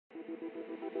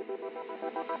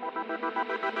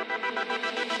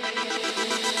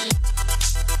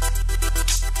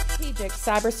Strategic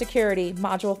Cybersecurity,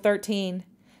 Module 13,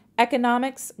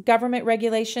 Economics, Government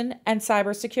Regulation, and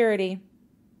Cybersecurity.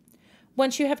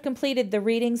 Once you have completed the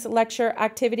readings, lecture,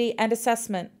 activity, and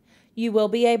assessment, you will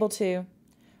be able to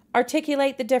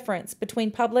articulate the difference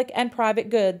between public and private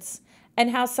goods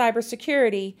and how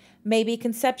cybersecurity may be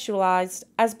conceptualized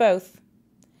as both.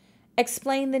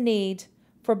 Explain the need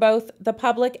for both the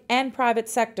public and private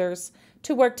sectors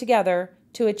to work together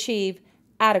to achieve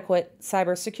adequate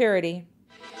cybersecurity.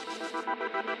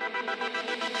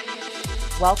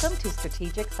 Welcome to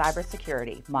Strategic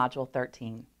Cybersecurity, Module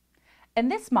 13. In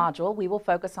this module, we will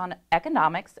focus on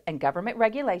economics and government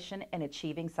regulation in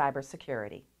achieving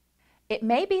cybersecurity. It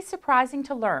may be surprising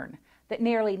to learn that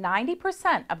nearly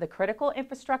 90% of the critical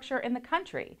infrastructure in the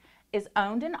country is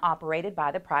owned and operated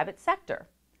by the private sector.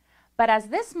 But as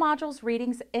this module's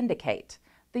readings indicate,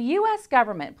 the U.S.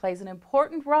 government plays an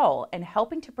important role in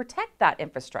helping to protect that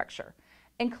infrastructure,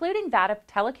 including that of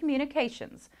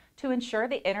telecommunications, to ensure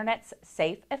the Internet's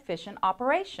safe, efficient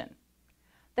operation.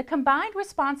 The combined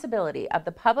responsibility of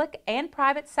the public and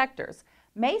private sectors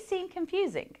may seem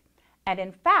confusing, and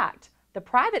in fact, the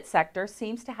private sector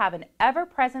seems to have an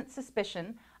ever-present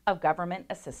suspicion of government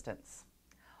assistance.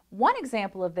 One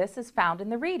example of this is found in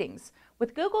the readings,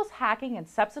 with Google's hacking and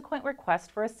subsequent request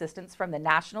for assistance from the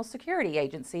National Security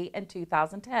Agency in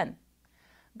 2010.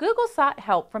 Google sought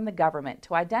help from the government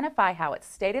to identify how its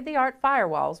state-of-the-art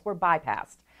firewalls were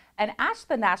bypassed and asked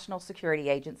the National Security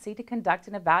Agency to conduct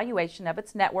an evaluation of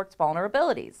its network's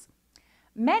vulnerabilities.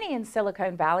 Many in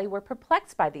Silicon Valley were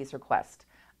perplexed by these requests,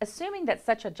 assuming that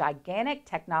such a gigantic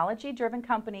technology-driven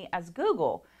company as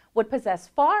Google would possess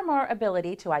far more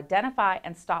ability to identify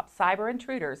and stop cyber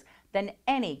intruders than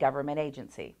any government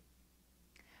agency.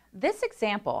 This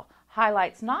example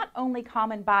highlights not only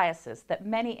common biases that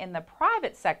many in the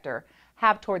private sector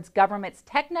have towards government's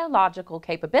technological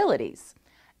capabilities,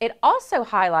 it also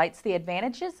highlights the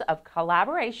advantages of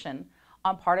collaboration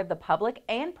on part of the public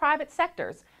and private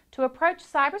sectors to approach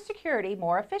cybersecurity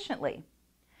more efficiently.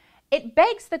 It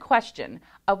begs the question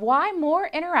of why more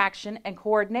interaction and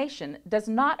coordination does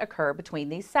not occur between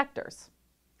these sectors.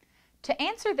 To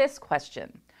answer this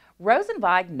question,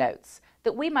 Rosenzweig notes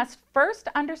that we must first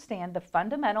understand the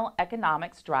fundamental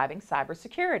economics driving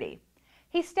cybersecurity.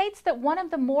 He states that one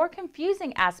of the more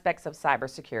confusing aspects of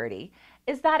cybersecurity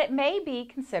is that it may be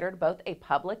considered both a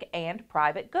public and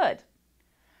private good.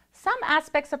 Some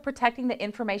aspects of protecting the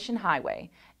information highway,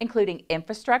 including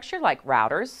infrastructure like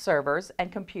routers, servers,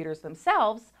 and computers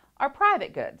themselves, are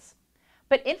private goods.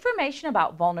 But information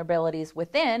about vulnerabilities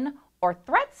within or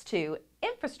threats to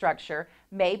infrastructure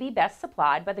may be best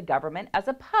supplied by the government as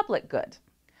a public good.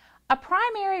 A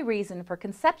primary reason for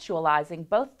conceptualizing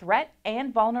both threat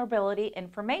and vulnerability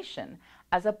information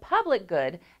as a public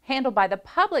good handled by the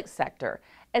public sector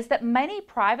is that many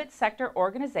private sector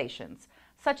organizations,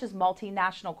 such as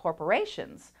multinational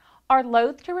corporations, are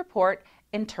loath to report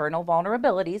internal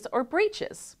vulnerabilities or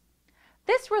breaches.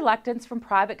 This reluctance from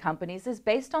private companies is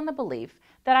based on the belief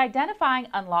that identifying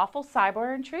unlawful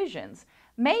cyber intrusions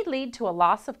may lead to a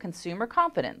loss of consumer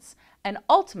confidence and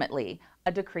ultimately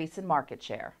a decrease in market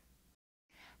share.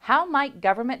 How might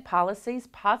government policies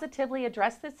positively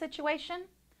address this situation?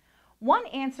 One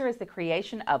answer is the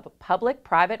creation of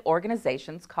public-private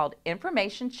organizations called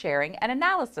Information Sharing and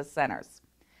Analysis Centers.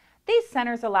 These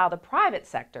centers allow the private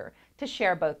sector to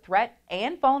share both threat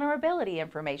and vulnerability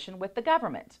information with the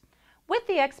government, with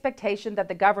the expectation that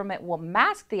the government will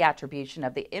mask the attribution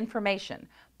of the information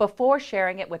before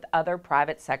sharing it with other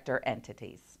private sector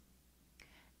entities.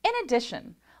 In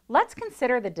addition, let's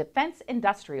consider the Defense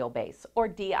Industrial Base, or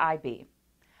DIB.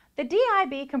 The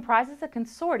DIB comprises a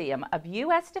consortium of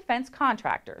U.S. defense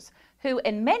contractors who,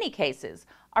 in many cases,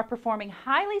 are performing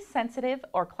highly sensitive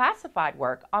or classified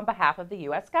work on behalf of the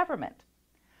U.S. government.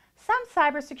 Some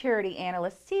cybersecurity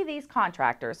analysts see these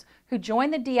contractors who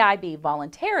join the DIB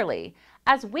voluntarily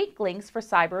as weaklings for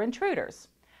cyber intruders,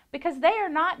 because they are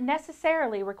not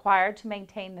necessarily required to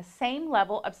maintain the same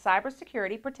level of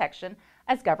cybersecurity protection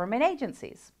as government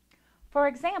agencies. For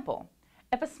example,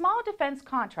 if a small defense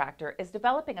contractor is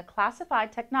developing a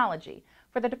classified technology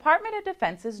for the Department of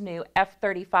Defense's new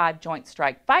F-35 Joint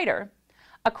Strike Fighter,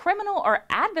 a criminal or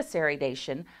adversary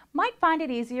nation might find it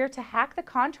easier to hack the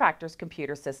contractor's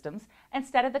computer systems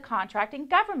instead of the contracting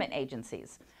government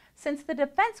agencies, since the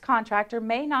defense contractor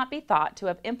may not be thought to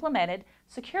have implemented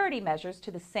security measures to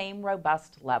the same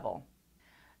robust level.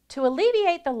 To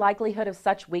alleviate the likelihood of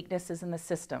such weaknesses in the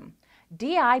system,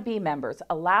 DIB members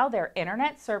allow their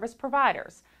Internet service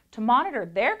providers to monitor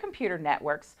their computer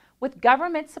networks with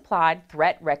government-supplied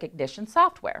threat recognition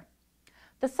software.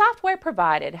 The software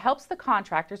provided helps the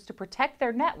contractors to protect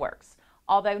their networks,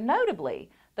 although notably,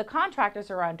 the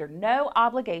contractors are under no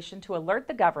obligation to alert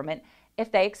the government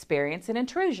if they experience an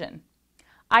intrusion.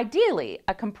 Ideally,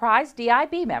 a comprised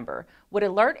DIB member would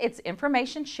alert its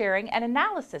Information Sharing and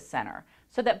Analysis Center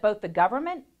so that both the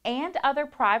government and other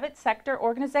private sector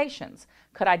organizations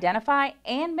could identify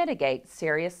and mitigate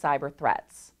serious cyber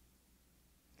threats.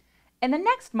 In the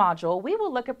next module, we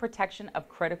will look at protection of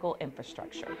critical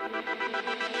infrastructure.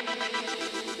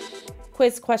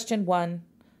 Quiz question 1.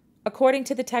 According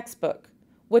to the textbook,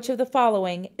 which of the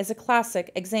following is a classic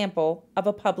example of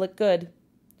a public good?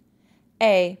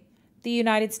 A. The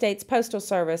United States Postal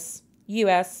Service,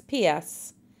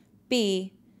 USPS.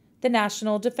 B. The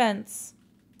National Defense.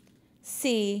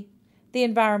 C. The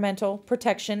Environmental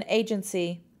Protection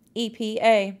Agency,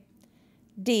 EPA.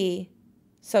 D.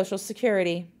 Social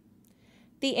Security.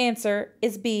 The answer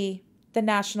is B. The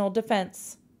National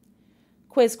Defense.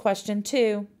 Quiz question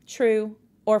 2. True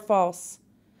or false?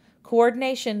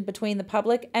 Coordination between the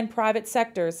public and private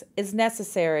sectors is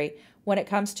necessary when it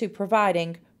comes to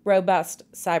providing robust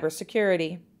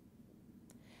cybersecurity.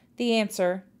 The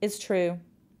answer is true.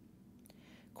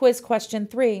 Quiz question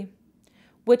 3.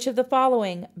 Which of the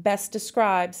following best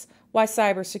describes why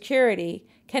cybersecurity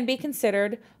can be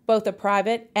considered both a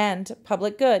private and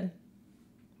public good?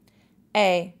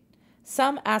 A.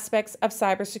 Some aspects of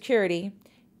cybersecurity,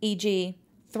 e.g.,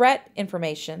 threat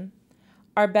information,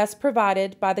 are best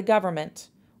provided by the government,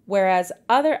 whereas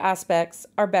other aspects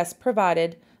are best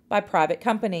provided by private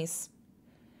companies.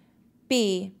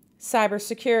 B.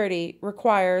 Cybersecurity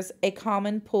requires a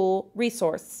common pool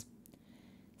resource.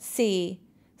 C.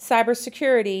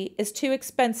 Cybersecurity is too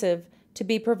expensive to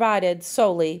be provided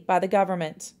solely by the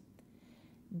government.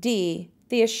 D.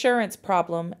 The assurance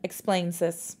problem explains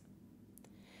this.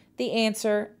 The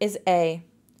answer is A.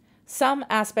 Some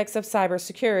aspects of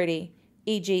cybersecurity,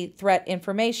 e.g., threat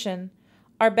information,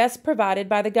 are best provided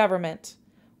by the government,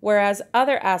 whereas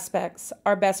other aspects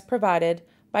are best provided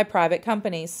by private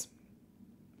companies.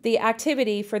 The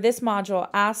activity for this module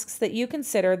asks that you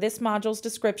consider this module's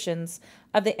descriptions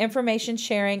of the Information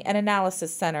Sharing and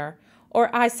Analysis Center,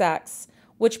 or ISACs,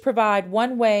 which provide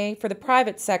one way for the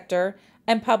private sector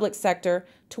and public sector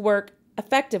to work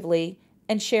effectively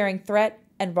in sharing threat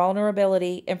and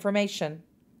vulnerability information.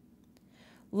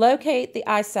 Locate the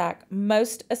ISAC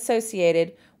most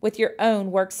associated with your own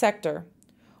work sector,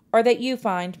 or that you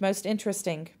find most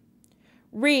interesting.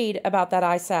 Read about that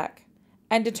ISAC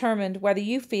and determine whether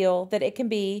you feel that it can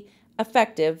be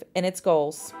effective in its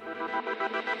goals.